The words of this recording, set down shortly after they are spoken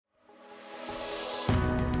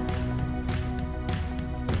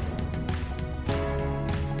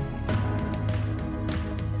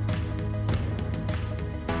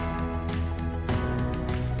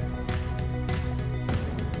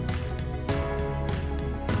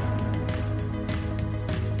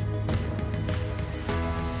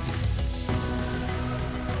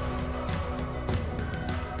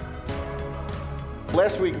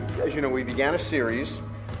Last week, as you know, we began a series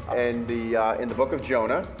in the book of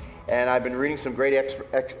Jonah, and I've been reading some great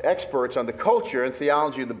experts on the culture and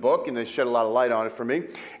theology of the book, and they shed a lot of light on it for me.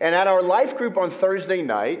 And at our life group on Thursday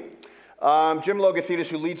night, Jim Logothetis,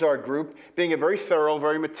 who leads our group, being a very thorough,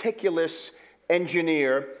 very meticulous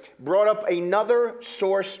engineer, brought up another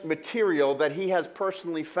source material that he has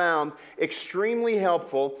personally found extremely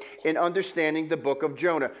helpful in understanding the book of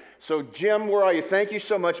Jonah. So, Jim, where are you? Thank you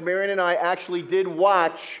so much. Marion and I actually did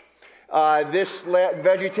watch this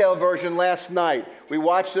VeggieTale version last night. We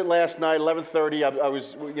watched it last night, 11:30. I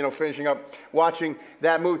was, finishing up watching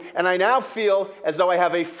that movie, and I now feel as though I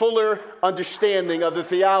have a fuller understanding of the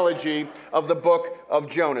theology of the book of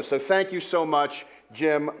Jonah. So, thank you so much,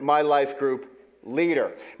 Jim, my life group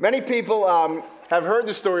leader. Many people have heard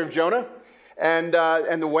the story of Jonah and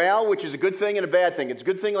the whale, which is a good thing and a bad thing. It's a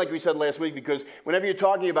good thing, like we said last week, because whenever you're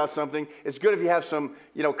talking about something, it's good if you have some,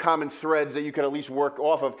 common threads that you can at least work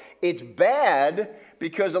off of. It's bad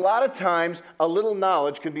because a lot of times a little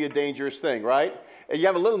knowledge can be a dangerous thing, right? You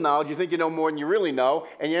have a little knowledge, you think you know more than you really know,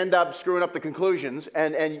 and you end up screwing up the conclusions,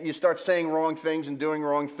 and you start saying wrong things and doing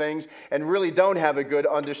wrong things, and really don't have a good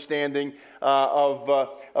understanding of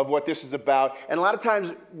what this is about. And a lot of times,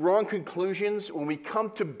 wrong conclusions, when we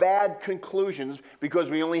come to bad conclusions, because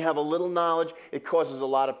we only have a little knowledge, it causes a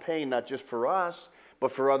lot of pain, not just for us, but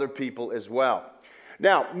for other people as well.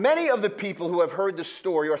 Now, many of the people who have heard the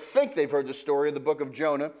story, or think they've heard the story of the book of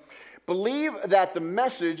Jonah, believe that the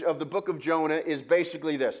message of the book of Jonah is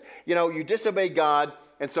basically this. You disobey God,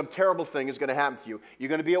 and some terrible thing is going to happen to you. You're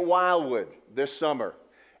going to be at Wildwood this summer,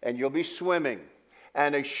 and you'll be swimming,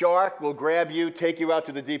 and a shark will grab you, take you out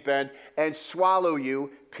to the deep end, and swallow you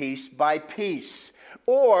piece by piece.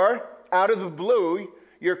 Or, out of the blue,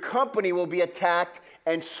 your company will be attacked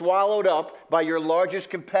and swallowed up by your largest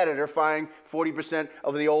competitor, firing 40%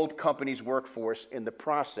 of the old company's workforce in the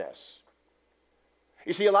process.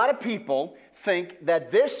 You see, a lot of people think that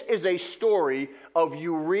this is a story of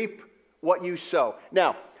you reap what you sow.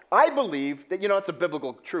 Now, I believe that, it's a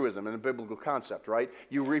biblical truism and a biblical concept, right?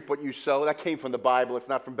 You reap what you sow. That came from the Bible. It's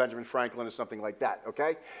not from Benjamin Franklin or something like that,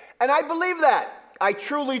 okay? And I believe that. I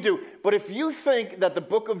truly do. But if you think that the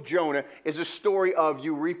book of Jonah is a story of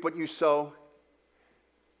you reap what you sow,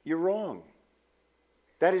 you're wrong.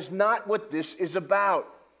 That is not what this is about.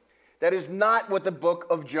 That is not what the book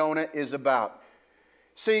of Jonah is about.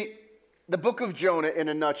 See, the book of Jonah in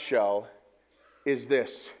a nutshell is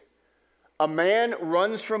this. A man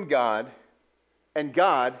runs from God, and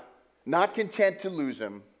God, not content to lose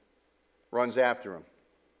him, runs after him.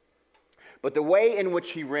 But the way in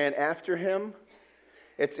which he ran after him,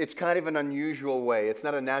 it's kind of an unusual way. It's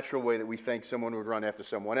not a natural way that we think someone would run after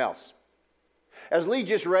someone else. As Lee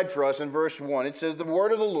just read for us in verse 1, it says, "The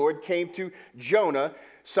word of the Lord came to Jonah,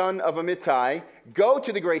 son of Amittai, go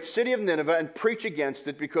to the great city of Nineveh and preach against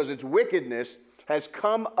it, because its wickedness has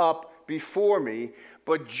come up before me."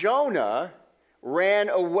 But Jonah ran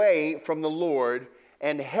away from the Lord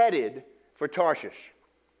and headed for Tarshish.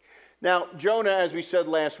 Now, Jonah, as we said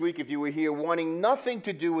last week, if you were here, wanting nothing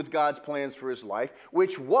to do with God's plans for his life,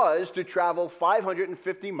 which was to travel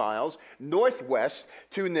 550 miles northwest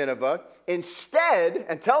to Nineveh, instead,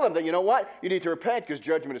 and tell them that, you know what, you need to repent because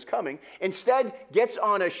judgment is coming, instead gets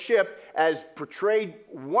on a ship, as portrayed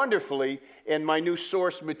wonderfully in my new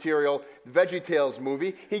source material, VeggieTales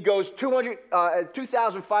movie. He goes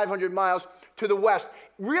 2,500 miles to the west,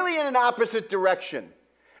 really in an opposite direction,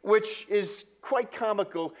 which is quite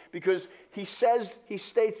comical because he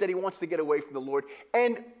states that he wants to get away from the Lord.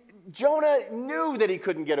 And Jonah knew that he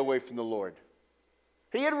couldn't get away from the Lord.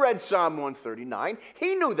 He had read Psalm 139.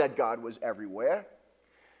 He knew that God was everywhere.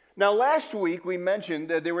 Now, last week we mentioned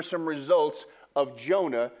that there were some results of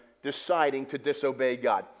Jonah deciding to disobey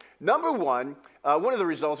God. Number one of the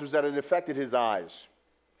results was that it affected his eyes.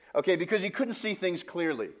 Okay, because he couldn't see things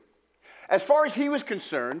clearly. As far as he was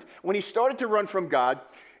concerned, when he started to run from God,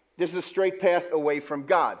 this is a straight path away from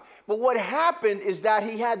God. But what happened is that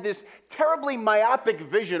he had this terribly myopic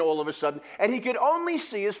vision all of a sudden, and he could only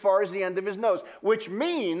see as far as the end of his nose, which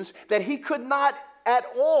means that he could not at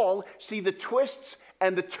all see the twists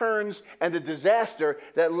and the turns and the disaster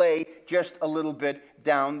that lay just a little bit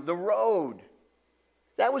down the road.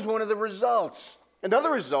 That was one of the results.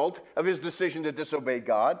 Another result of his decision to disobey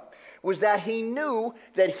God was that he knew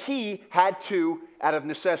that he had to, out of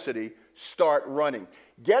necessity, start running,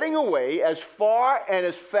 getting away as far and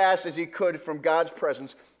as fast as he could from God's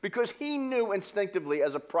presence, because he knew instinctively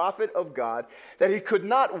as a prophet of God that he could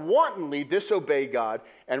not wantonly disobey God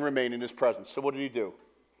and remain in his presence. So what did he do?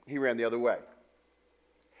 He ran the other way.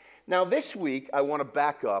 Now this week, I want to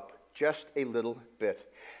back up just a little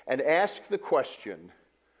bit. and ask the question,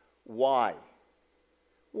 why?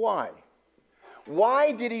 Why?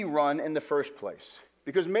 Why did he run in the first place?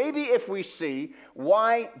 Because maybe if we see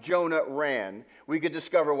why Jonah ran, we could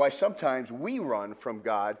discover why sometimes we run from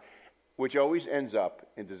God, which always ends up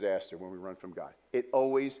in disaster when we run from God. It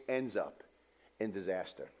always ends up in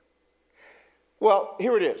disaster. Well,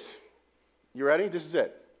 here it is. You ready? This is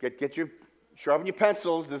it. Sharpen your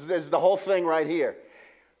pencils. This is the whole thing right here.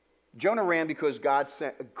 Jonah ran because God's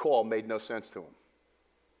call made no sense to him.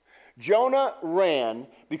 Jonah ran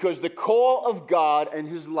because the call of God in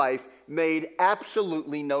his life made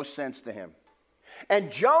absolutely no sense to him.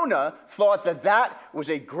 And Jonah thought that was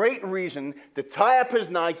a great reason to tie up his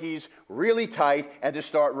Nikes really tight and to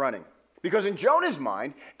start running. Because in Jonah's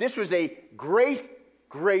mind, this was a great,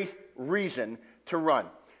 great reason to run.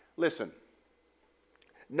 Listen,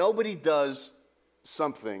 nobody does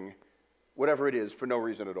something, whatever it is, for no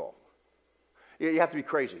reason at all. You have to be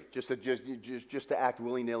crazy just to act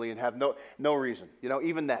willy-nilly and have no reason.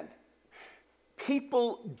 Even then.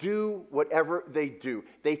 People do whatever they do.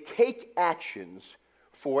 They take actions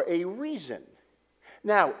for a reason.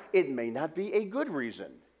 Now, it may not be a good reason.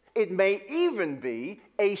 It may even be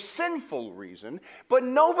a sinful reason, but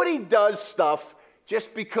nobody does stuff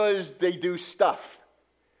just because they do stuff.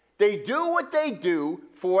 They do what they do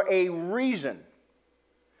for a reason.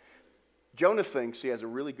 Jonah thinks he has a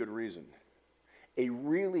really good reason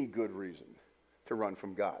to run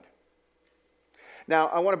from God. Now,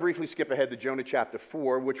 I want to briefly skip ahead to Jonah chapter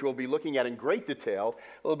 4, which we'll be looking at in great detail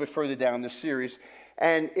a little bit further down in this series.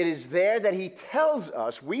 And it is there that he tells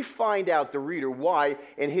us, we find out, the reader, why,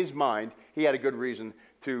 in his mind, he had a good reason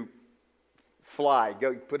to fly,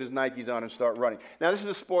 go put his Nikes on and start running. Now, this is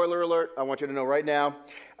a spoiler alert. I want you to know right now,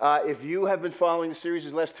 if you have been following the series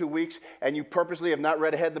these last 2 weeks and you purposely have not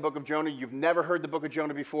read ahead the book of Jonah, you've never heard the book of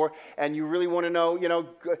Jonah before, and you really want to know,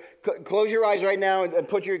 close your eyes right now and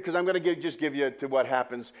put because I'm going to just give you to what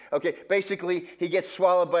happens. Okay, basically, he gets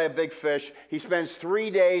swallowed by a big fish. He spends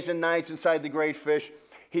 3 days and nights inside the great fish.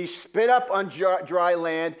 He's spit up on dry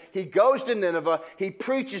land. He goes to Nineveh. He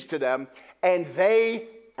preaches to them, and they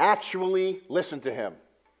actually listen to him.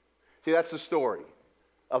 See, that's the story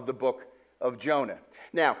of the book of Jonah.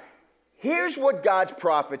 Now, here's what God's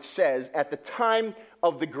prophet says at the time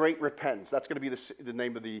of the great repentance. That's going to be the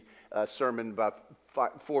name of the sermon about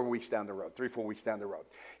 4 weeks down the road, 3-4 weeks down the road.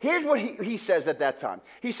 Here's what he says at that time.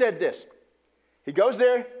 He said this. He goes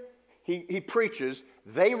there, he preaches,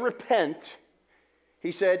 they repent.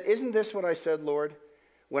 He said, "Isn't this what I said, Lord,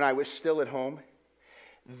 when I was still at home?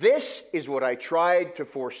 This is what I tried to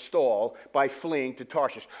forestall by fleeing to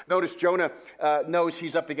Tarshish." Notice Jonah knows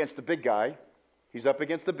he's up against the big guy. He's up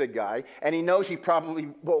against the big guy, and he knows he probably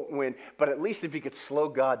won't win, but at least if he could slow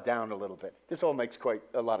God down a little bit. This all makes quite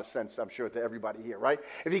a lot of sense, I'm sure, to everybody here, right?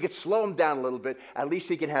 If he could slow him down a little bit, at least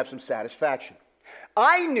he can have some satisfaction.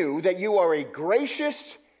 "I knew that you are a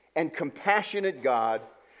gracious and compassionate God,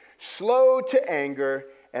 slow to anger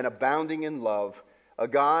and abounding in love, a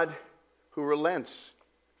God who relents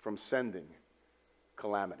from sending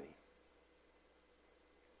calamity."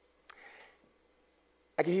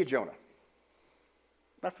 I can hear Jonah.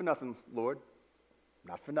 "Not for nothing, Lord.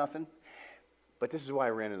 Not for nothing. But this is why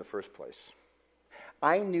I ran in the first place.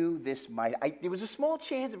 I knew this there was a small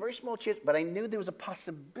chance, a very small chance, but I knew there was a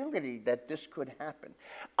possibility that this could happen.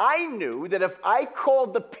 I knew that if I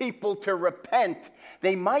called the people to repent,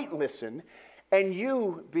 they might listen, and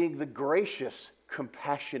you, being the gracious,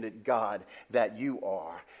 compassionate God that you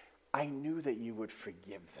are, I knew that you would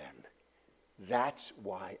forgive them. That's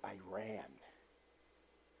why I ran."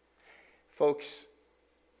 Folks,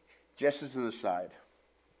 just as an aside,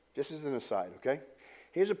 okay?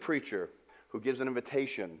 Here's a preacher who gives an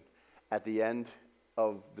invitation at the end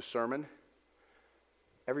of the sermon.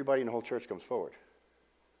 Everybody in the whole church comes forward.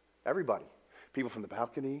 Everybody. People from the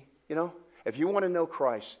balcony, If you want to know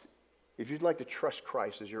Christ, if you'd like to trust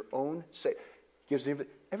Christ as your own Savior,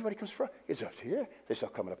 everybody comes forward. It's up here. They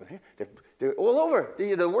start coming up in here. They're all over.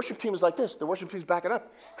 The worship team is like this. The worship team's backing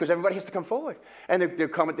up because everybody has to come forward. And they're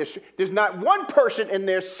coming. There's not one person in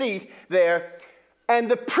their seat there,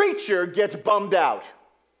 and the preacher gets bummed out.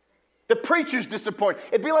 The preacher's disappointed.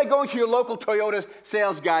 It'd be like going to your local Toyota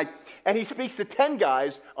sales guy, and he speaks to 10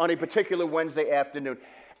 guys on a particular Wednesday afternoon.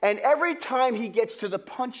 And every time he gets to the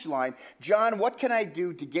punchline, "John, what can I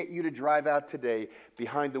do to get you to drive out today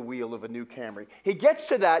behind the wheel of a new Camry?" He gets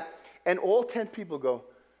to that, and all 10 people go,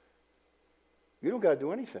 "You don't got to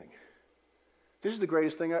do anything. This is the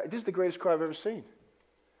greatest thing. This is the greatest car I've ever seen.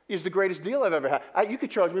 This is the greatest deal I've ever had. You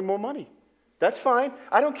could charge me more money. That's fine.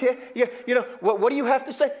 I don't care. What do you have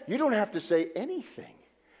to say? You don't have to say anything.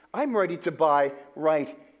 I'm ready to buy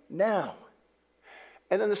right now.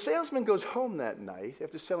 And then the salesman goes home that night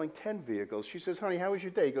after selling 10 vehicles. She says, honey, how was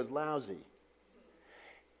your day? He goes, lousy.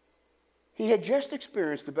 He had just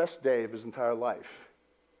experienced the best day of his entire life.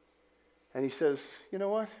 And he says, you know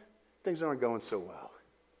what? Things aren't going so well.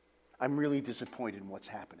 I'm really disappointed in what's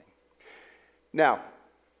happening. Now,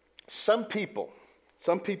 some people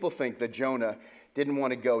think that Jonah didn't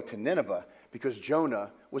want to go to Nineveh because Jonah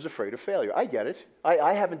was afraid of failure. I get it.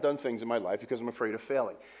 I haven't done things in my life because I'm afraid of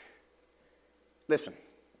failing. Listen,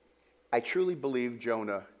 I truly believe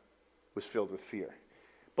Jonah was filled with fear.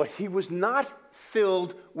 But he was not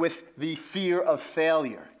filled with the fear of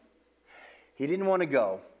failure. He didn't want to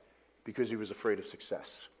go because he was afraid of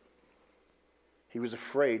success. He was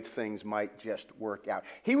afraid things might just work out.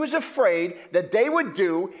 He was afraid that they would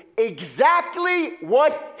do exactly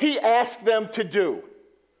what he asked them to do.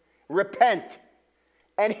 Repent.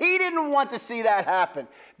 And he didn't want to see that happen.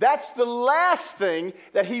 That's the last thing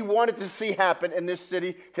that he wanted to see happen in this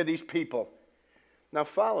city to these people. Now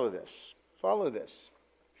follow this. Follow this.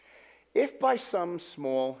 If by some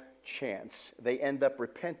small chance they end up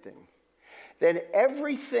repenting, then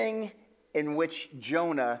everything in which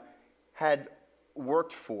Jonah had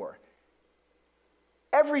worked for,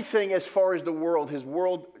 everything as far as the world, his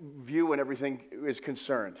world view and everything is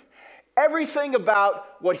concerned, everything about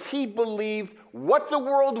what he believed, what the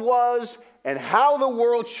world was, and how the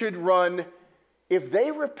world should run, if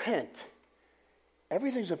they repent,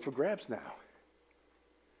 everything's up for grabs now.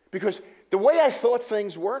 Because the way I thought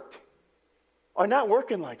things worked are not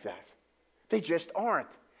working like that. They just aren't.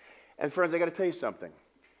 And friends, I got to tell you something.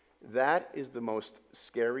 That is the most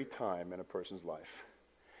scary time in a person's life.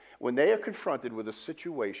 When they are confronted with a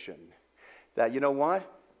situation that, you know what?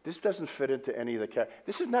 This doesn't fit into any of the...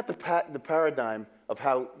 This is not the paradigm of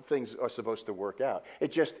how things are supposed to work out.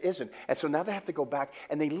 It just isn't. And so now they have to go back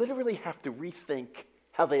and they literally have to rethink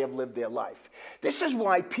how they have lived their life. This is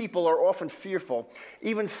why people are often fearful,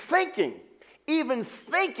 even thinking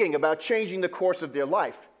about changing the course of their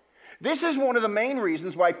life. This is one of the main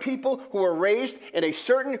reasons why people who are raised in a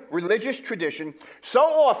certain religious tradition so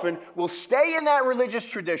often will stay in that religious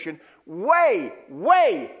tradition way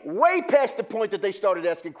past the point that they started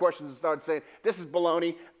asking questions and started saying, this is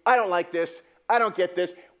baloney, I don't like this, I don't get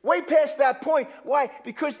this. Way past that point. Why?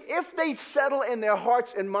 Because if they settle in their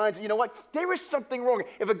hearts and minds, you know what? There is something wrong.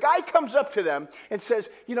 If a guy comes up to them and says,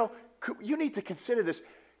 you know, you need to consider this.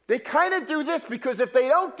 They kind of do this because if they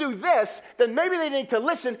don't do this, then maybe they need to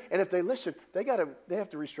listen. And if they listen, they have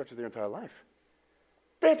to restructure their entire life.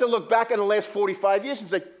 They have to look back on the last 45 years and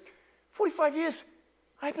say, 45 years,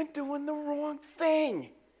 I've been doing the wrong thing.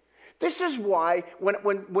 This is why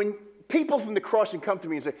when people from the crossing come to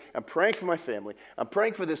me and say, I'm praying for my family, I'm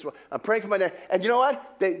praying for this one, I'm praying for my dad, and you know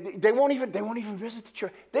what? They won't even visit the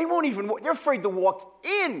church. They're afraid to walk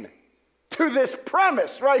in to this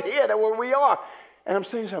premise right here that where we are. And I'm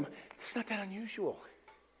saying to them, it's not that unusual.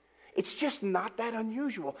 It's just not that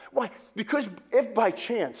unusual. Why? Because if by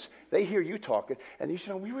chance they hear you talking and you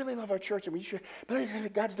say, we really love our church and we should,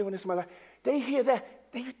 but God's doing this in my life, they hear that,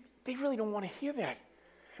 they really don't want to hear that.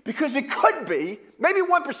 Because it could be, maybe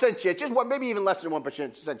 1% chance, maybe even less than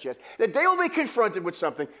 1% chance, that they will be confronted with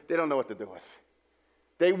something they don't know what to do with.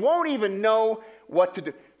 They won't even know what to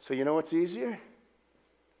do. So you know what's easier?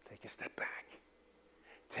 Take a step back.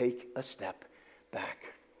 Take a step back.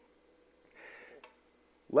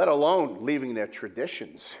 Let alone leaving their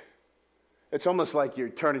traditions. It's almost like you're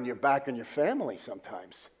turning your back on your family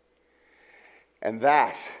sometimes. And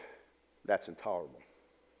that's intolerable.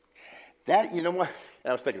 That, you know what?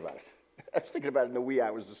 I was thinking about it. I was thinking about it in the wee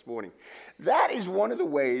hours this morning. That is one of the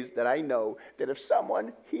ways that I know that if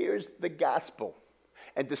someone hears the gospel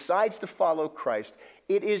and decides to follow Christ,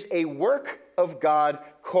 it is a work of God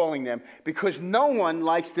calling them, because no one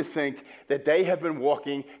likes to think that they have been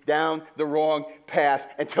walking down the wrong path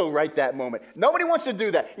until right that moment. Nobody wants to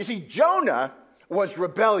do that. You see, Jonah was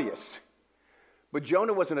rebellious, but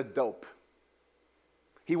Jonah wasn't a dope.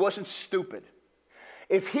 He wasn't stupid.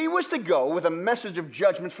 If he was to go with a message of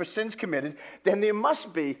judgment for sins committed, then there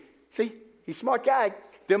must be, see, he's a smart guy,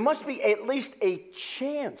 there must be at least a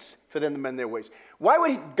chance for them to mend their ways. Why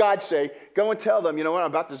would God say, go and tell them, you know what, I'm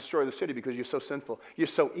about to destroy the city because you're so sinful, you're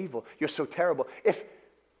so evil, you're so terrible. If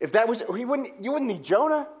that was, you wouldn't need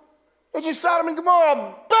Jonah. It's just Sodom and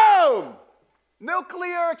Gomorrah, boom!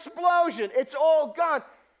 Nuclear explosion, it's all gone.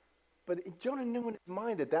 But Jonah knew in his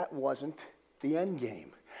mind that wasn't the end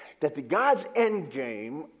game. That God's end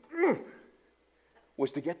game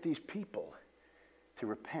was to get these people to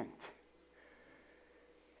repent.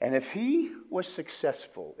 And if he was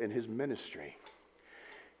successful in his ministry,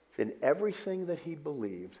 then everything that he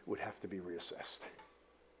believed would have to be reassessed.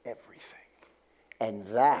 everything. And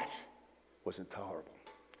that was intolerable.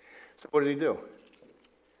 So what did he do?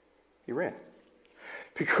 He ran.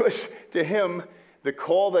 Because to him, the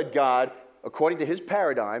call that God, according to his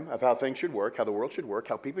paradigm of how things should work, how the world should work,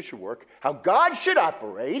 how people should work, how God should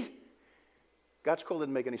operate, God's call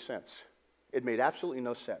didn't make any sense. It made absolutely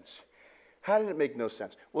no sense. How did it make no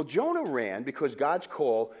sense? Well, Jonah ran because God's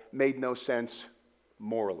call made no sense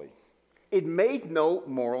morally. It made no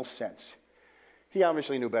moral sense. He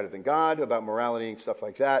obviously knew better than God about morality and stuff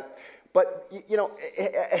like that. But,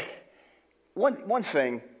 one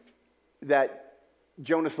thing that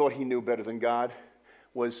Jonah thought he knew better than God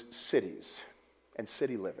was cities and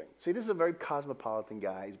city living. See, this is a very cosmopolitan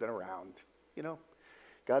guy. He's been around,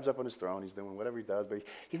 God's up on his throne. He's doing whatever he does, but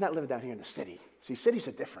he's not living down here in the city. See, cities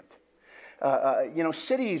are different.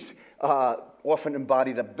 Cities often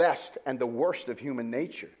embody the best and the worst of human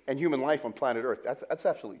nature and human life on planet Earth. That's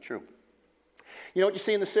absolutely true. You know what you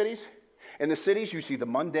see in the cities? In the cities, you see the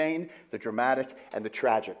mundane, the dramatic, and the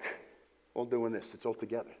tragic. All doing this. It's all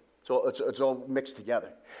together. It's all mixed together.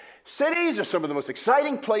 Cities are some of the most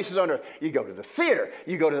exciting places on earth. You go to the theater.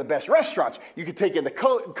 You go to the best restaurants. You can take in the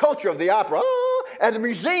culture of the opera and the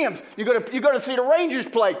museums. You go to see the Rangers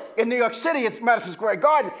play in New York City at Madison Square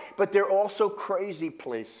Garden. But they're also crazy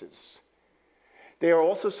places. They are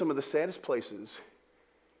also some of the saddest places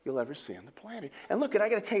you'll ever see on the planet. And look, I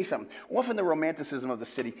got to tell you something. Often the romanticism of the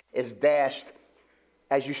city is dashed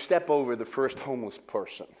as you step over the first homeless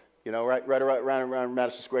person. Right around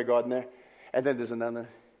Madison Square Garden there. And then there's another.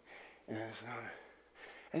 And there's another.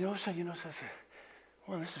 And all of a sudden,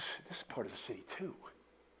 well, this is part of the city too.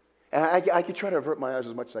 And I could try to avert my eyes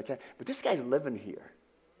as much as I can. But this guy's living here.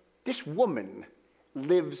 This woman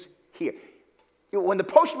lives here. When the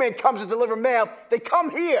postman comes to deliver mail, they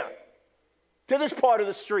come here to this part of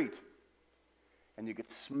the street. And you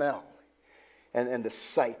could smell and the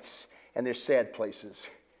sights, and they're sad places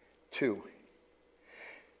too.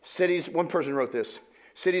 Cities, one person wrote this,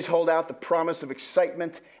 cities hold out the promise of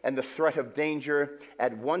excitement and the threat of danger,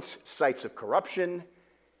 at once sites of corruption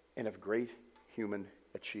and of great human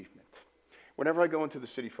achievement. Whenever I go into the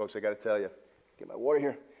city, folks, I got to tell you, get my water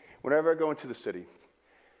here. Whenever I go into the city,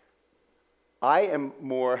 I am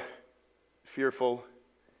more fearful,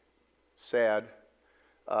 sad,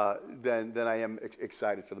 than I am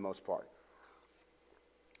excited for the most part.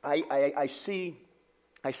 I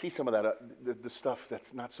see some of that, the stuff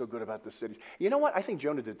that's not so good about the cities. You know what? I think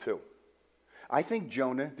Jonah did too. I think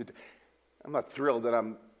Jonah did. I'm not thrilled that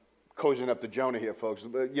I'm cozying up to Jonah here, folks.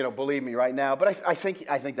 Believe me right now. But I think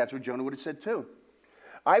that's what Jonah would have said too.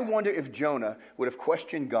 I wonder if Jonah would have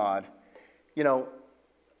questioned God,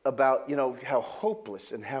 about, how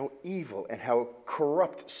hopeless and how evil and how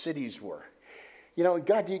corrupt cities were.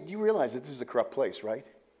 God, you realize that this is a corrupt place, right?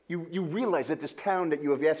 You realize that this town that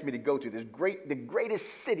you have asked me to go to, the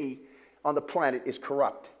greatest city on the planet, is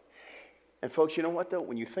corrupt. And folks, you know what though?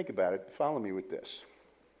 When you think about it, follow me with this.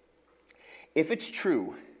 If it's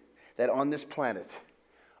true that on this planet,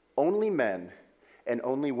 only men and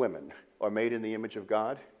only women are made in the image of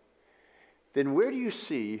God, then where do you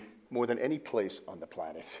see, more than any place on the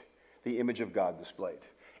planet, the image of God displayed?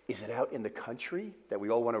 Is it out in the country that we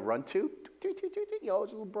all want to run to? It's a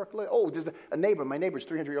little Brooklyn. Oh, there's a neighbor. My neighbor's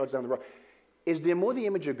 300 yards down the road. Is there more the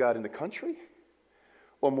image of God in the country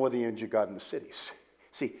or more the image of God in the cities?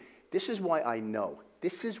 See, this is why I know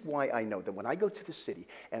that when I go to the city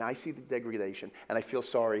and I see the degradation and I feel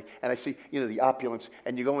sorry and I see, the opulence,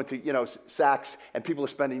 and you go into, Saks and people are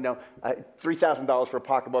spending, $3,000 for a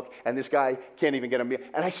pocketbook and this guy can't even get a meal.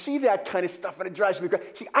 And I see that kind of stuff and it drives me crazy.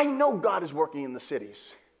 See, I know God is working in the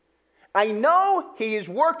cities. I know he is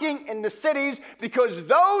working in the cities because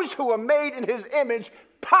those who are made in his image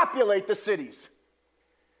populate the cities.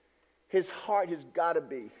 His heart has got to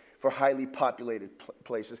be for highly populated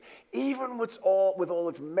places, even with all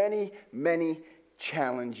its many, many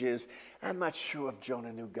challenges. I'm not sure if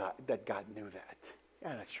Jonah knew that God knew that.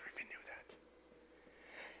 I'm not sure if he knew that.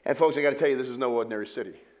 And folks, I got to tell you, this is no ordinary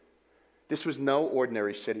city. This was no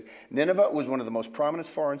ordinary city. Nineveh was one of the most prominent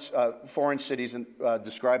foreign cities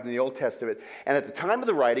described in the Old Testament. And at the time of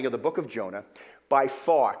the writing of the book of Jonah, by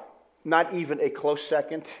far, not even a close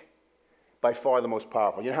second, by far the most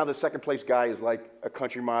powerful. You know how the second place guy is like a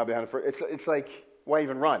country mile behind the first? It's like, why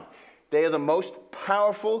even run? They are the most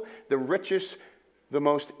powerful, the richest, the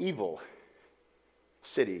most evil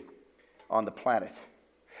city on the planet.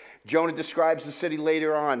 Jonah describes the city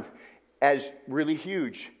later on as really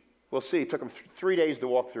huge. We'll see. It took him 3 days to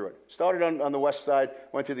walk through it. Started on the west side,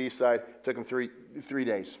 went to the east side, took him three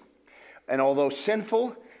days. And although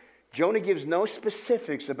sinful, Jonah gives no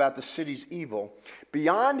specifics about the city's evil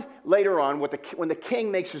beyond later on when the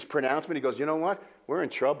king makes his pronouncement. He goes, you know what? We're in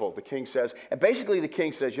trouble, the king says. And basically the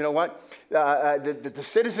king says, you know what? The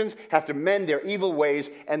citizens have to mend their evil ways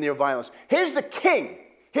and their violence. Here's the king.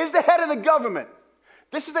 Here's the head of the government.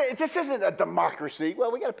 This isn't a democracy.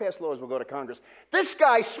 Well, we got to pass laws. We'll go to Congress. This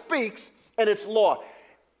guy speaks, and it's law.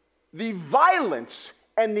 The violence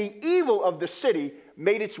and the evil of the city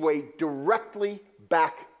made its way directly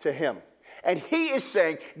back to him. And he is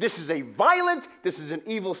saying, this is an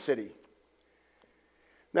evil city.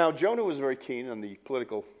 Now, Jonah was very keen on the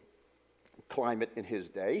political climate in his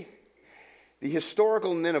day. The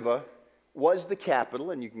historical Nineveh was the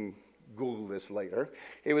capital, and you can Google this later.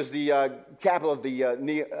 It was the capital of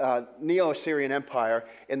the Neo-Assyrian Empire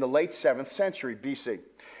in the late 7th century BC.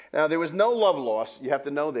 Now, there was no love lost. You have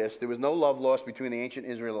to know this. There was no love lost between the ancient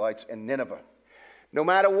Israelites and Nineveh. No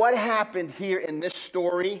matter what happened here in this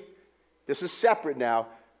story, this is separate now.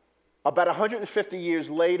 About 150 years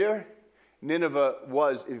later, Nineveh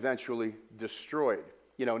was eventually destroyed.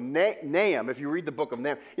 You know, Nahum, if you read the book of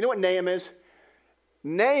Nahum, you know what Nahum is?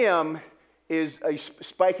 Nahum is a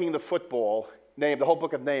spiking the football, Nahum, the whole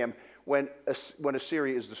book of Nahum, when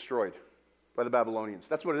Assyria is destroyed by the Babylonians.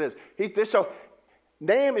 That's what it is.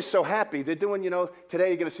 Nahum is so happy. They're doing, today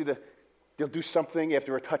you're going to see they'll do something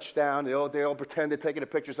after a touchdown. They all pretend they're taking a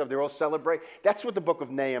picture of stuff. They all celebrate. That's what the book of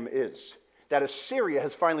Nahum is, that Assyria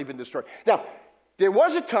has finally been destroyed. Now, there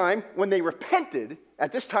was a time when they repented,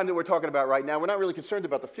 at this time that we're talking about right now. We're not really concerned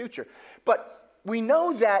about the future. But we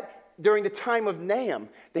know that during the time of Nahum,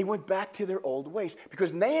 they went back to their old ways.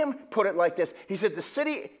 Because Nahum put it like this. He said, this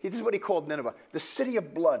is what he called Nineveh, the city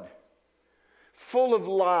of blood, full of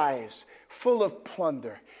lies, full of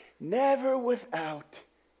plunder, never without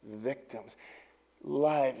victims,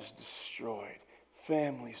 lives destroyed,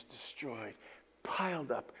 families destroyed,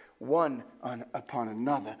 piled up one upon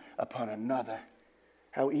another.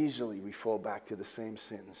 How easily we fall back to the same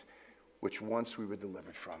sins which once we were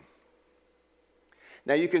delivered from.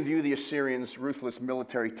 Now, you can view the Assyrians' ruthless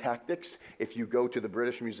military tactics if you go to the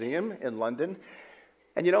British Museum in London.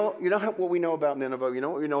 And what we know about Nineveh? You know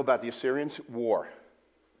what we know about the Assyrians? War.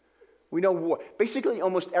 We know war. Basically,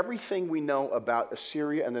 almost everything we know about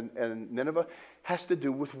Assyria and Nineveh has to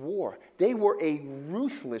do with war. They were a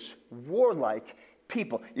ruthless, warlike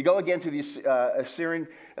people. You go again to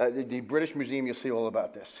the British Museum, you'll see all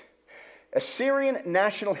about this. Assyrian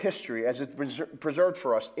national history, as it's preserved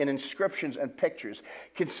for us in inscriptions and pictures,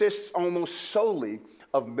 consists almost solely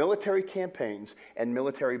of military campaigns and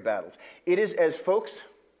military battles. It is as folks,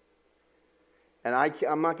 and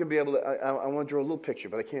I'm not going to be able to, I want to draw a little picture,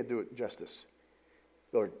 but I can't do it justice,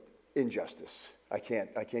 or injustice. I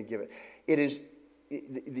can't give it. It is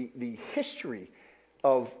the history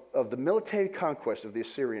of the military conquest of the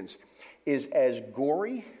Assyrians is as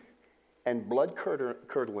gory and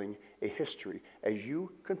blood-curdling a history as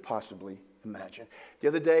you can possibly imagine. The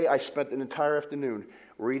other day, I spent an entire afternoon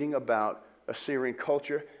reading about Assyrian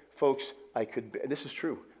culture. Folks, this is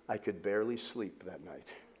true, I could barely sleep that night.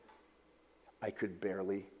 I could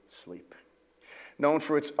barely sleep. Known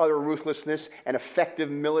for its utter ruthlessness and effective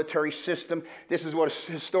military system, this is what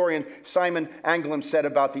historian Simon Anglin said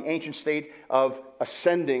about the ancient state of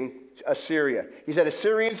ascending Assyria. He said,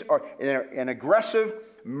 Assyrians are an aggressive,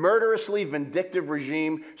 murderously vindictive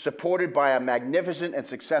regime supported by a magnificent and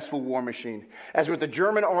successful war machine. As with the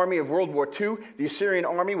German army of World War II, the Assyrian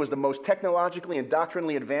army was the most technologically and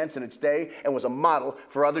doctrinally advanced in its day and was a model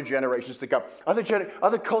for other generations to come.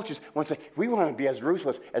 Other cultures want to say, we want to be as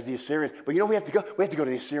ruthless as the Assyrians, but we have to go? We have to go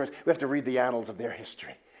to the Assyrians. We have to read the annals of their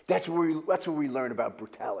history. That's where we learn about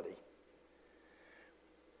brutality,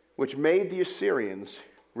 which made the Assyrians,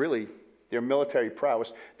 really, their military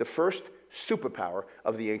prowess, the first superpower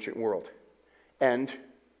of the ancient world, and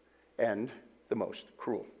the most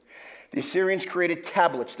cruel. The Assyrians created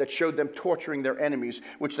tablets that showed them torturing their enemies,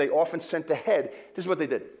 which they often sent ahead. This is what they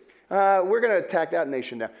did. We're going to attack that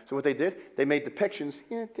nation now. So what they did, they made depictions.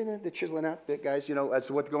 They're chiseling out, guys, as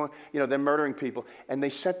to what's going on. They're murdering people. And they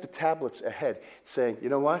sent the tablets ahead saying, you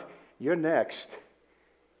know what? You're next,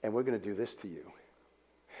 and we're going to do this to you.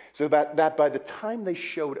 So that by the time they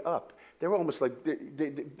showed up, they were almost like,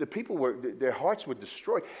 the people their hearts were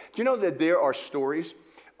destroyed. Do you know that there are stories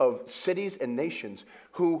of cities and nations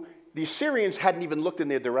who the Assyrians hadn't even looked in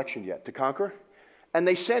their direction yet to conquer? And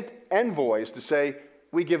they sent envoys to say,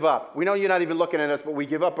 we give up. We know you're not even looking at us, but we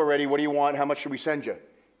give up already. What do you want? How much should we send you?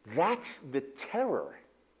 That's the terror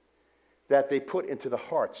that they put into the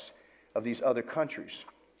hearts of these other countries.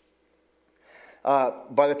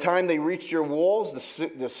 By the time they reached your walls,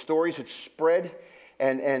 the stories had spread,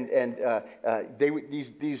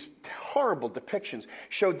 These horrible depictions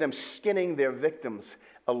showed them skinning their victims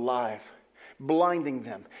alive, blinding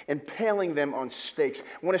them, impaling them on stakes.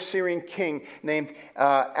 One Assyrian king named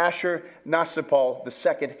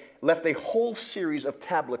Ashurnasirpal II left a whole series of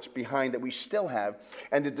tablets behind that we still have,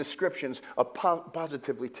 and the descriptions are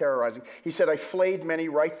positively terrorizing. He said, I flayed many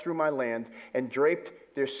right through my land and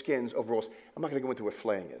draped their skins over walls. I'm not going to go into what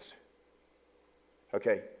flaying is.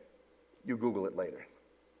 Okay? You Google it later.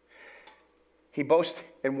 He boasts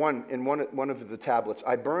in one of the tablets,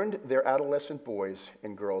 I burned their adolescent boys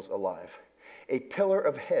and girls alive. A pillar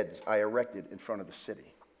of heads I erected in front of the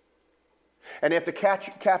city. And after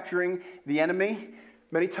capturing the enemy,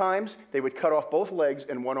 many times they would cut off both legs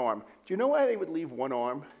and one arm. Do you know why they would leave one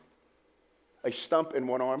arm? A stump in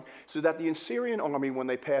one arm? So that the Assyrian army, when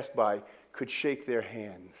they passed by, could shake their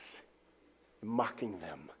hands, mocking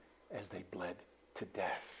them as they bled to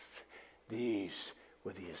death. These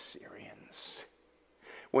were the Assyrians.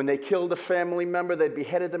 When they killed a family member, they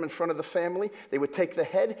beheaded them in front of the family. They would take the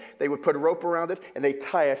head, they would put a rope around it, and they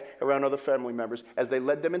tie it around other family members as they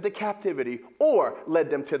led them into captivity or led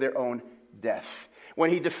them to their own death. When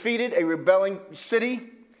he defeated a rebelling city,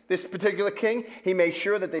 this particular king, he made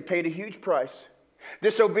sure that they paid a huge price.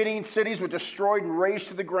 Disobedient cities were destroyed and razed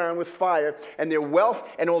to the ground with fire, and their wealth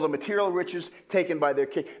and all the material riches taken by their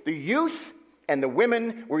king. The youth and the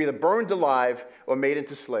women were either burned alive or made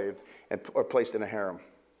into slaves or placed in a harem.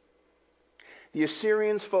 The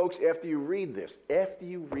Assyrians, folks, after you read this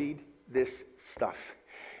stuff,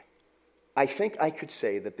 I think I could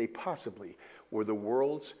say that they possibly were the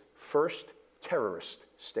world's first terrorist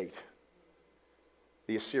state.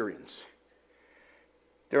 The Assyrians.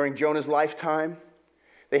 During Jonah's lifetime,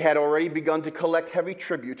 they had already begun to collect heavy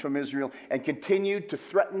tribute from Israel and continued to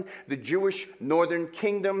threaten the Jewish northern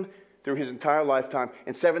kingdom through his entire lifetime.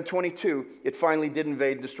 In 722, it finally did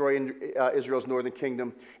invade and destroy Israel's northern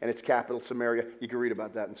kingdom and its capital, Samaria. You can read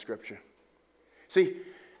about that in Scripture. See,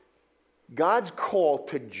 God's call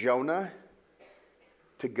to Jonah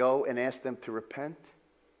to go and ask them to repent,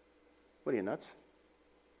 what are you, nuts?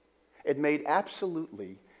 It made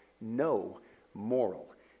absolutely no moral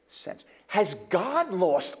sense. Has God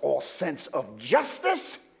lost all sense of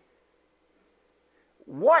justice?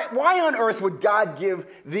 Why on earth would God give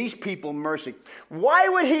these people mercy? Why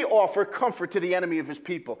would he offer comfort to the enemy of his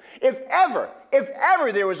people? If ever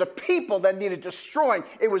there was a people that needed destroying,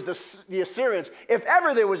 it was the Assyrians. If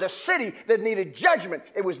ever there was a city that needed judgment,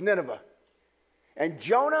 it was Nineveh. And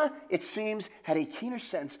Jonah, it seems, had a keener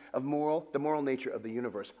sense of the moral nature of the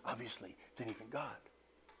universe, obviously, than even God.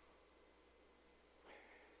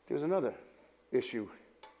 There's another issue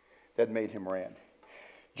that made him ran.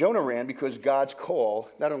 Jonah ran because God's call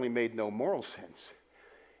not only made no moral sense,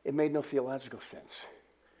 it made no theological sense.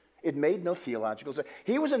 It made no theological sense.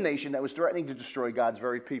 He was a nation that was threatening to destroy God's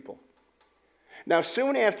very people. Now,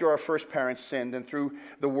 soon after our first parents sinned and threw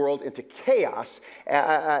the world into chaos,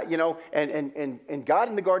 and God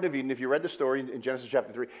in the Garden of Eden, if you read the story in Genesis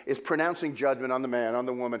chapter 3, is pronouncing judgment on the man, on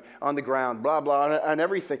the woman, on the ground, blah, blah, on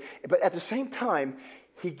everything. But at the same time,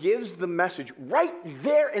 he gives the message right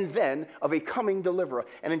there and then of a coming deliverer.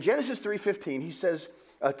 And in Genesis 3:15, he says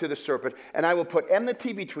to the serpent, and I will put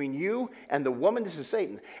enmity between you and the woman, this is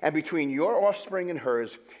Satan, and between your offspring and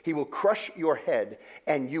hers. He will crush your head,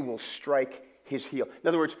 and you will strike his heel. In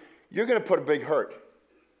other words, you're going to put a big hurt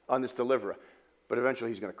on this deliverer, but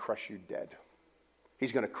eventually he's going to crush you dead.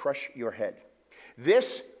 He's going to crush your head.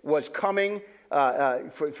 This was coming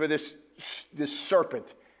for this serpent.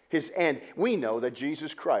 His end. We know that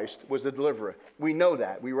Jesus Christ was the deliverer. We know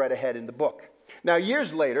that. We read ahead in the book. Now,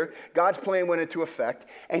 years later, God's plan went into effect,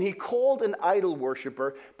 and he called an idol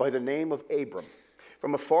worshiper by the name of Abram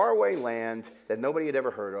from a faraway land that nobody had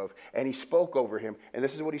ever heard of, and he spoke over him, and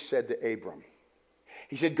this is what he said to Abram.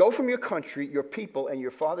 He said, go from your country, your people, and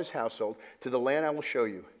your father's household to the land I will show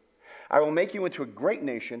you. I will make you into a great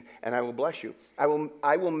nation, and I will bless you. I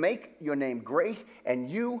will make your name great,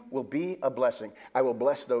 and you will be a blessing. I will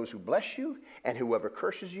bless those who bless you, and whoever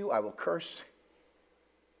curses you, I will curse.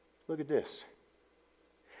 Look at this.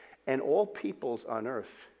 And all peoples on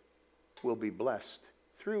earth will be blessed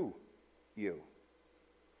through you.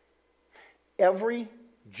 Every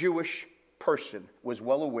Jewish person was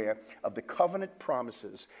well aware of the covenant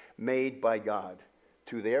promises made by God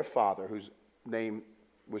to their father, whose name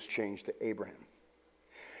was changed to Abraham.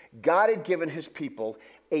 God had given his people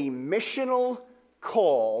a missional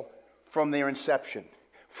call from their inception.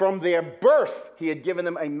 From their birth, he had given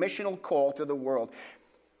them a missional call to the world.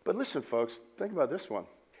 But listen, folks, think about this one.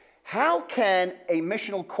 How can a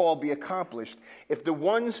missional call be accomplished if the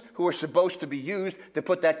ones who are supposed to be used to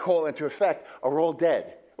put that call into effect are all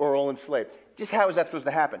dead or all enslaved? Just how is that supposed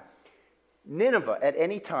to happen? Nineveh at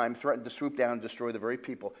any time threatened to swoop down and destroy the very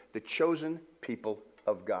people, the chosen people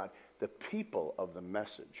of God, the people of the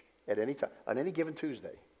message. At any time, on any given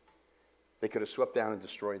Tuesday, they could have swept down and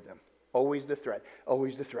destroyed them. Always the threat,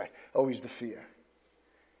 always the threat, always the fear.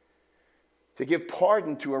 To give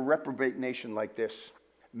pardon to a reprobate nation like this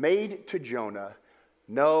made to Jonah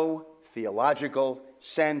no theological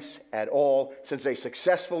sense at all, since a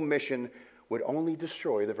successful mission would only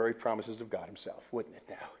destroy the very promises of God himself, wouldn't it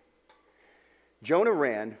now? Jonah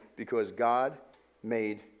ran because God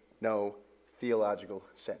made no theological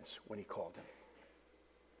sense when he called him.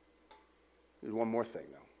 There's one more thing,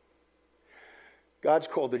 though. God's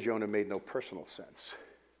call to Jonah made no personal sense.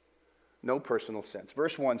 No personal sense.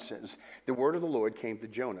 Verse 1 says, the word of the Lord came to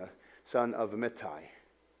Jonah, son of Amittai.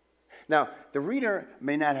 Now, the reader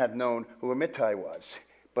may not have known who Amittai was,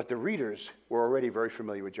 but the readers were already very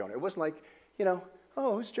familiar with Jonah. It wasn't like,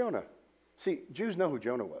 oh, who's Jonah? See, Jews know who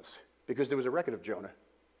Jonah was because there was a record of Jonah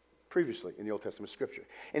previously in the Old Testament scripture.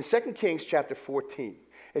 In 2 Kings chapter 14,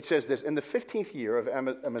 it says this, in the 15th year of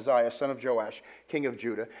Amaziah, son of Joash, king of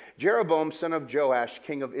Judah, Jeroboam, son of Joash,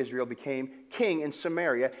 king of Israel, became king in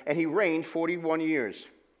Samaria, and he reigned 41 years.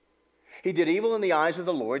 He did evil in the eyes of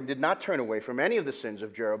the Lord and did not turn away from any of the sins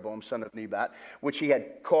of Jeroboam, son of Nebat, which he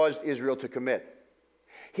had caused Israel to commit.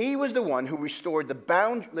 He was the one who restored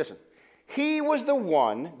the he was the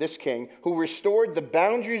one, this king, who restored the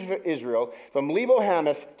boundaries of Israel from Lebo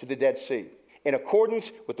Hamath to the Dead Sea, in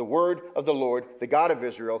accordance with the word of the Lord, the God of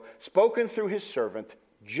Israel, spoken through his servant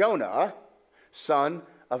Jonah, son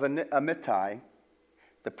of Amittai,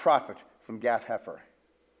 the prophet from Gath-Hepher.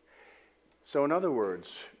 So in other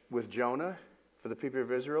words, with Jonah, for the people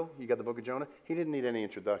of Israel, you got the book of Jonah, he didn't need any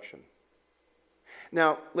introduction.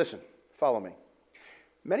 Now, listen, follow me.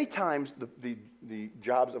 Many times the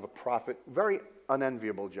jobs of a prophet, very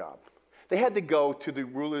unenviable job. They had to go to the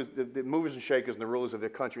rulers, the movers and shakers and the rulers of their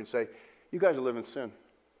country and say, you guys are living in sin.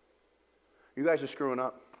 You guys are screwing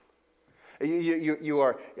up.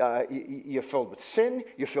 You're filled with sin.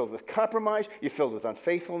 You're filled with compromise. You're filled with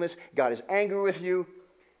unfaithfulness. God is angry with you.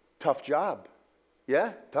 Tough job.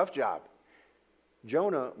 Yeah, tough job.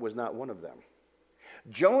 Jonah was not one of them.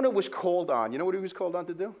 Jonah was called on. You know what he was called on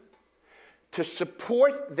to do? To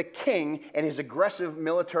support the king and his aggressive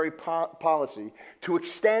military policy to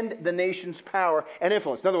extend the nation's power and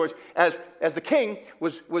influence. In other words, as the king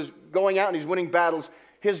was going out and he's winning battles,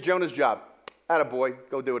 here's Jonah's job. Attaboy,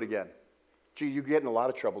 go do it again. Gee, you get in a lot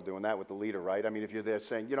of trouble doing that with the leader, right? I mean, if you're there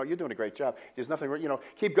saying, you're doing a great job. There's nothing,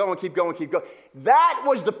 keep going, keep going, keep going. That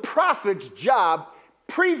was the prophet's job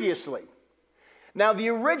previously. Now, the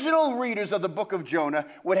original readers of the book of Jonah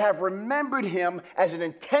would have remembered him as an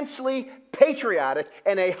intensely patriotic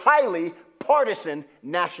and a highly partisan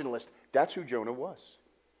nationalist. That's who Jonah was.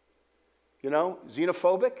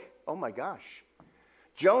 Xenophobic? Oh my gosh.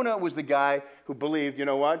 Jonah was the guy who believed,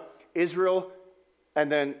 Israel,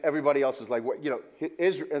 and then everybody else is like,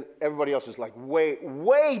 Israel, everybody else is like way,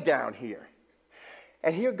 way down here.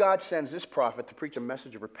 And here God sends this prophet to preach a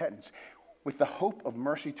message of repentance. With the hope of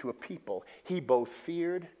mercy to a people he both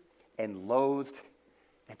feared and loathed,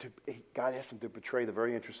 and God asked him to betray the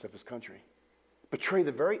very interests of his country. Betray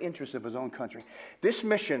the very interests of his own country. This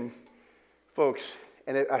mission, folks,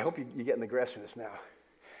 and I hope you're getting the grasp of this now,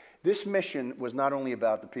 this mission was not only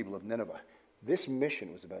about the people of Nineveh. This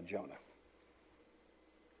mission was about Jonah.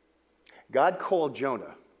 God called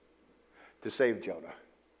Jonah to save Jonah,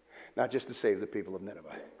 not just to save the people of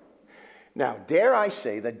Nineveh. Now, dare I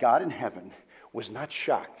say that God in heaven was not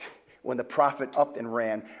shocked when the prophet upped and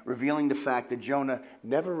ran, revealing the fact that Jonah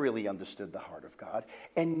never really understood the heart of God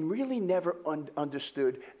and really never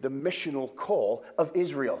understood the missional call of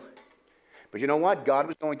Israel. But you know what? God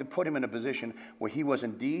was going to put him in a position where he was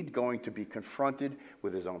indeed going to be confronted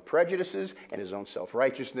with his own prejudices and his own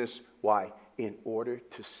self-righteousness. Why? In order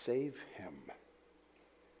to save him.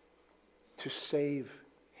 To save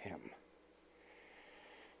him.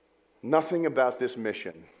 Nothing about this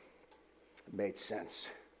mission made sense.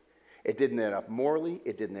 It didn't add up morally.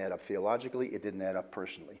 It didn't add up theologically. It didn't add up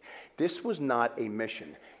personally. This was not a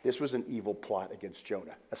mission. This was an evil plot against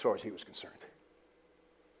Jonah, as far as he was concerned.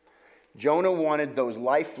 Jonah wanted those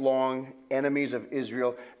lifelong enemies of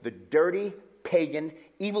Israel, the dirty, pagan,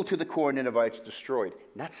 evil to the core Ninevites, destroyed,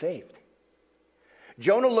 not saved.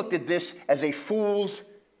 Jonah looked at this as a fool's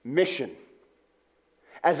mission,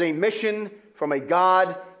 as a mission from a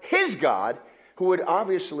God, his God, who had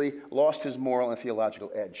obviously lost his moral and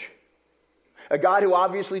theological edge. A God who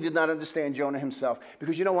obviously did not understand Jonah himself.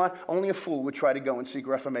 Because you know what? Only a fool would try to go and seek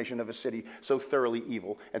reformation of a city so thoroughly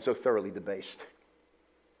evil and so thoroughly debased.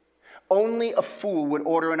 Only a fool would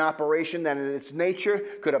order an operation that in its nature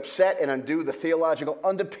could upset and undo the theological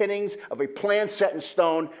underpinnings of a plan set in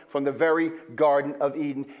stone from the very Garden of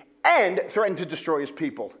Eden and threaten to destroy his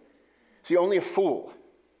people. See, only a fool.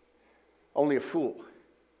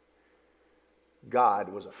 God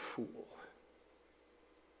was a fool.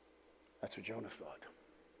 That's what Jonah thought.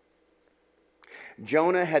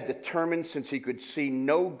 Jonah had determined, since he could see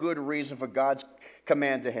no good reason for God's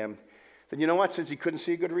command to him, then you know what? Since he couldn't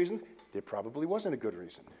see a good reason, there probably wasn't a good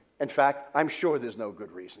reason. In fact, I'm sure there's no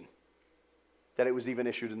good reason that it was even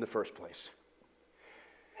issued in the first place.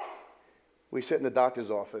 We sit in the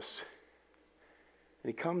doctor's office, and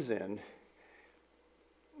he comes in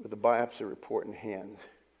with a biopsy report in hand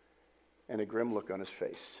and a grim look on his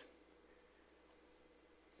face.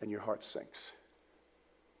 And your heart sinks.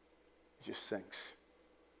 It just sinks.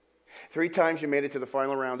 3 times you made it to the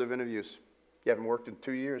final round of interviews. You haven't worked in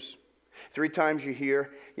 2 years. 3 times you hear,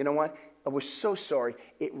 you know what? I was so sorry.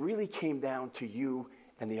 It really came down to you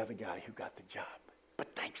and the other guy who got the job.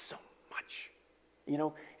 But thanks so much. You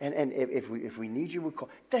know, and if we need you, we'll call.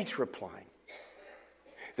 Thanks for applying.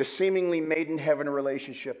 The seemingly made-in-heaven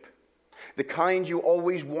relationship. The kind you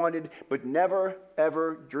always wanted but never,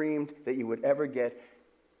 ever dreamed that you would ever get.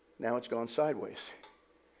 Now it's gone sideways.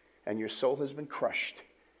 And your soul has been crushed.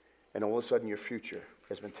 And all of a sudden your future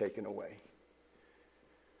has been taken away.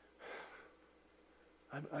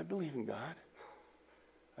 I believe in God.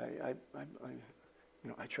 I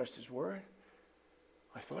trust His Word.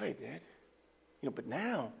 I thought I did. But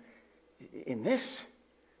now, in this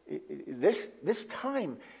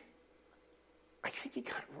time, I think He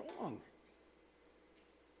got it wrong.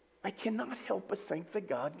 I cannot help but think that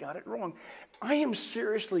God got it wrong. I am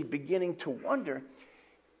seriously beginning to wonder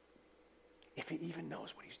if He even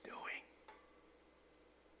knows what He's doing.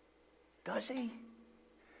 Does He?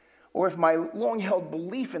 Or if my long-held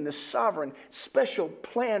belief in this sovereign, special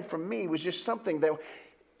plan for me was just something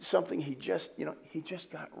He just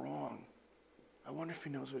got wrong. I wonder if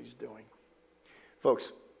He knows what He's doing.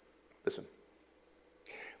 Folks, listen.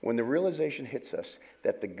 When the realization hits us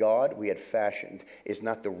that the God we had fashioned is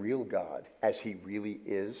not the real God as He really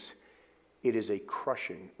is, it is a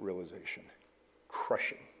crushing realization.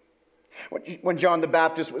 Crushing. When John the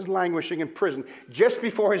Baptist was languishing in prison just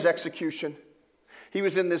before his execution, he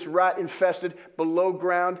was in this rat-infested,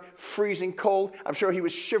 below-ground, freezing cold. I'm sure he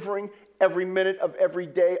was shivering every minute of every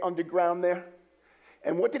day underground there.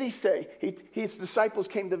 And what did he say? His disciples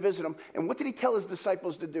came to visit him. And what did he tell his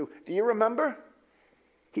disciples to do? Do you remember?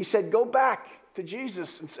 He said, go back to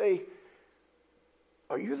Jesus and say,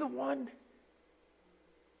 are you the one?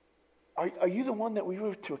 Are you the one that we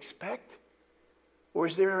were to expect? Or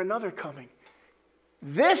is there another coming?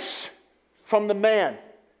 This from the man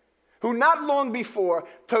who not long before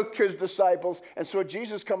took his disciples and saw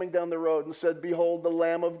Jesus coming down the road and said, behold, the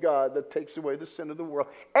Lamb of God that takes away the sin of the world.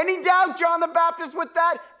 Any doubt, John the Baptist, with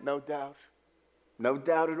that? No doubt. No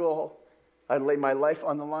doubt at all. I'd lay my life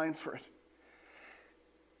on the line for it.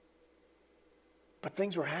 But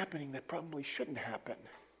things were happening that probably shouldn't happen.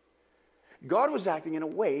 God was acting in a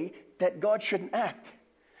way that God shouldn't act.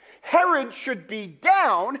 Herod should be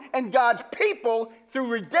down, and God's people, through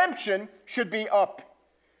redemption, should be up.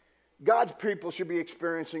 God's people should be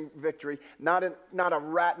experiencing victory, not a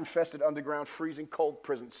rat-infested underground, freezing cold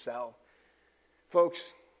prison cell.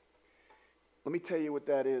 Folks, let me tell you what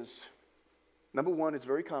that is. Number one, it's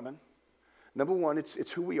very common. Number one,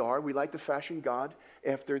 it's who we are. We like to fashion God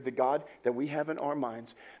after the God that we have in our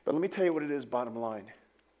minds. But let me tell you what it is, bottom line.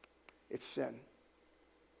 It's sin.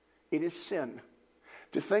 It is sin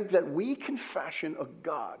to think that we can fashion a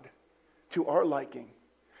God to our liking,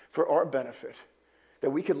 for our benefit, that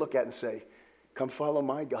we could look at and say, come follow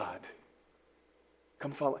my God.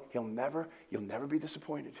 Come follow. You'll never be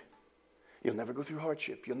disappointed. You'll never go through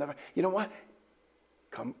hardship. You know what?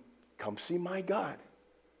 Come see my God.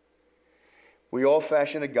 We all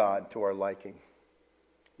fashion a God to our liking.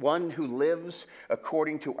 One who lives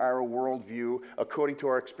according to our worldview, according to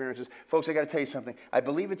our experiences. Folks, I got to tell you something. I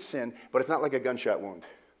believe it's sin, but it's not like a gunshot wound.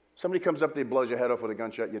 Somebody comes up there, blows your head off with a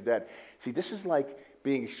gunshot, you're dead. See, this is like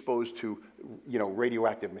being exposed to,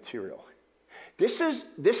 radioactive material. This is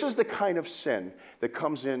the kind of sin that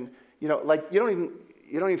comes in, like you don't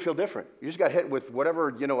even feel different. You just got hit with whatever,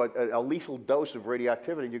 a lethal dose of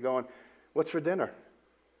radioactivity, and you're going, what's for dinner?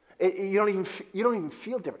 You don't even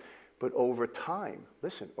feel different. But over time,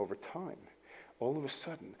 all of a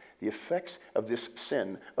sudden, the effects of this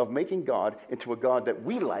sin, of making God into a God that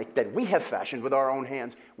we like, that we have fashioned with our own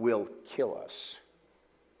hands, will kill us.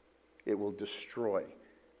 It will destroy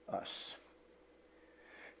us.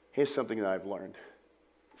 Here's something that I've learned.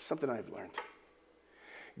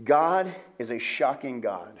 God is a shocking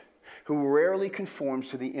God who rarely conforms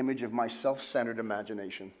to the image of my self-centered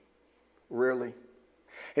imagination. Rarely.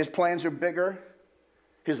 His plans are bigger.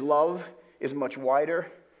 His love is much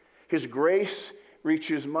wider. His grace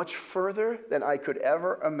reaches much further than I could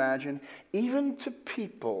ever imagine, even to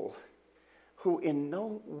people who in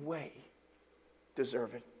no way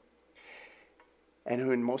deserve it, and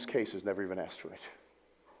who in most cases never even asked for it.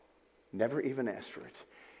 Never even asked for it.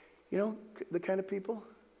 You know, the kind of people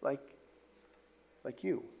like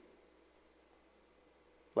you,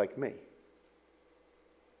 like me.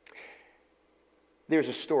 There's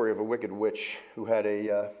a story of a wicked witch who had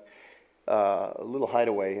a little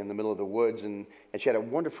hideaway in the middle of the woods, and she had a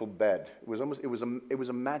wonderful bed. It was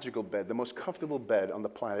a magical bed, the most comfortable bed on the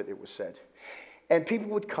planet, it was said. And people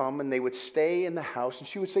would come and they would stay in the house, and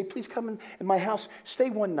she would say, "Please come in my house, stay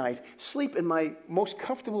one night, sleep in my most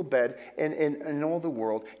comfortable bed in all the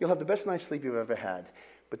world. You'll have the best night's sleep you've ever had."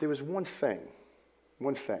 But there was one thing.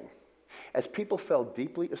 As people fell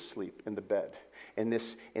deeply asleep in the bed in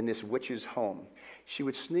this witch's home, she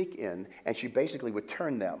would sneak in and she basically would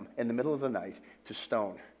turn them in the middle of the night to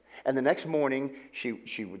stone. And the next morning, she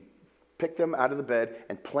would pick them out of the bed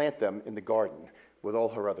and plant them in the garden with all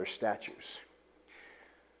her other statues.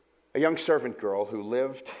 A young servant girl who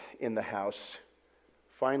lived in the house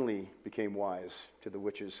finally became wise to the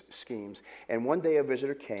witch's schemes. And one day a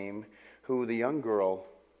visitor came who the young girl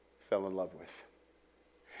fell in love with.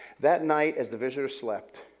 That night, as the visitor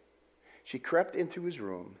slept, she crept into his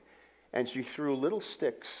room and she threw little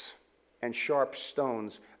sticks and sharp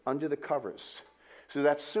stones under the covers, so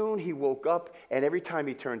that soon he woke up, and every time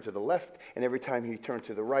he turned to the left and every time he turned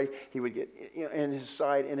to the right, he would get in his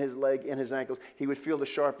side, in his leg, in his ankles, he would feel the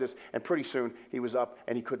sharpness, and pretty soon he was up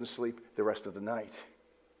and he couldn't sleep the rest of the night.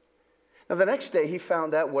 Now, the next day, he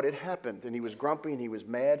found out what had happened, and he was grumpy and he was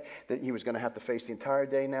mad that he was going to have to face the entire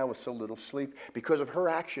day now with so little sleep because of her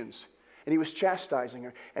actions. And he was chastising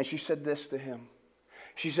her, and she said this to him.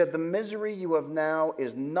 She said, "The misery you have now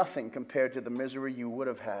is nothing compared to the misery you would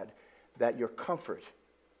have had that your comfort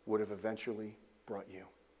would have eventually brought you."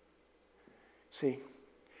 See,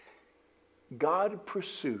 God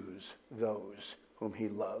pursues those whom he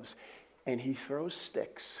loves, and he throws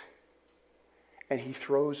sticks and he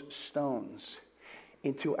throws stones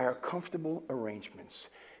into our comfortable arrangements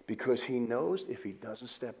because he knows if he doesn't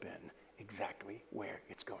step in exactly where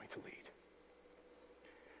it's going to lead.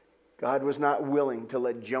 God was not willing to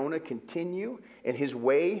let Jonah continue in his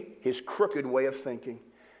way, his crooked way of thinking.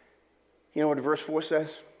 You know what verse 4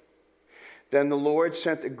 says? "Then the Lord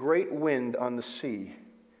sent a great wind on the sea,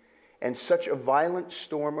 and such a violent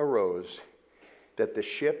storm arose that the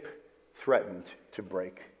ship threatened to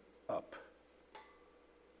break up."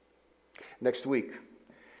 Next week,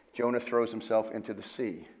 Jonah throws himself into the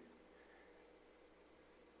sea,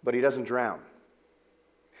 but he doesn't drown.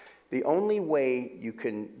 The only way you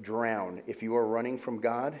can drown if you are running from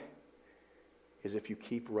God is if you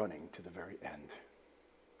keep running to the very end.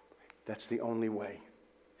 That's the only way.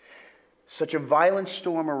 Such a violent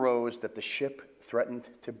storm arose that the ship threatened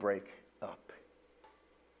to break up.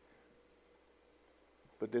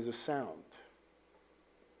 But there's a sound.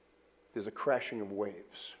 There's a crashing of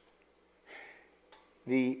waves.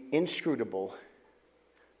 The inscrutable,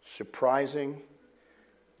 surprising,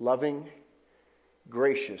 loving,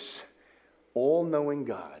 gracious, all-knowing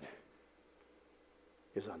God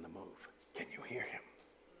is on the move. Can you hear him?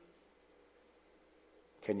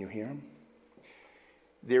 Can you hear him?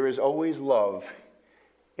 There is always love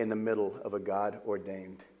in the middle of a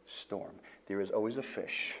God-ordained storm. There is always a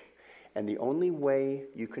fish. And the only way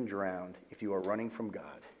you can drown if you are running from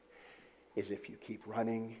God is if you keep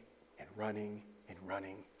running and running and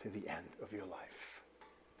running to the end of your life.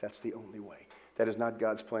 That's the only way. That is not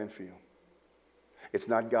God's plan for you. It's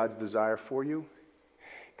not God's desire for you.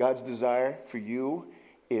 God's desire for you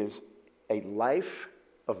is a life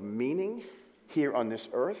of meaning here on this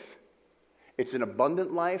earth. It's an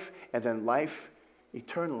abundant life, and then life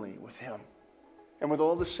eternally with him and with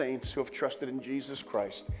all the saints who have trusted in Jesus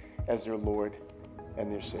Christ as their Lord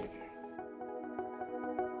and their Savior.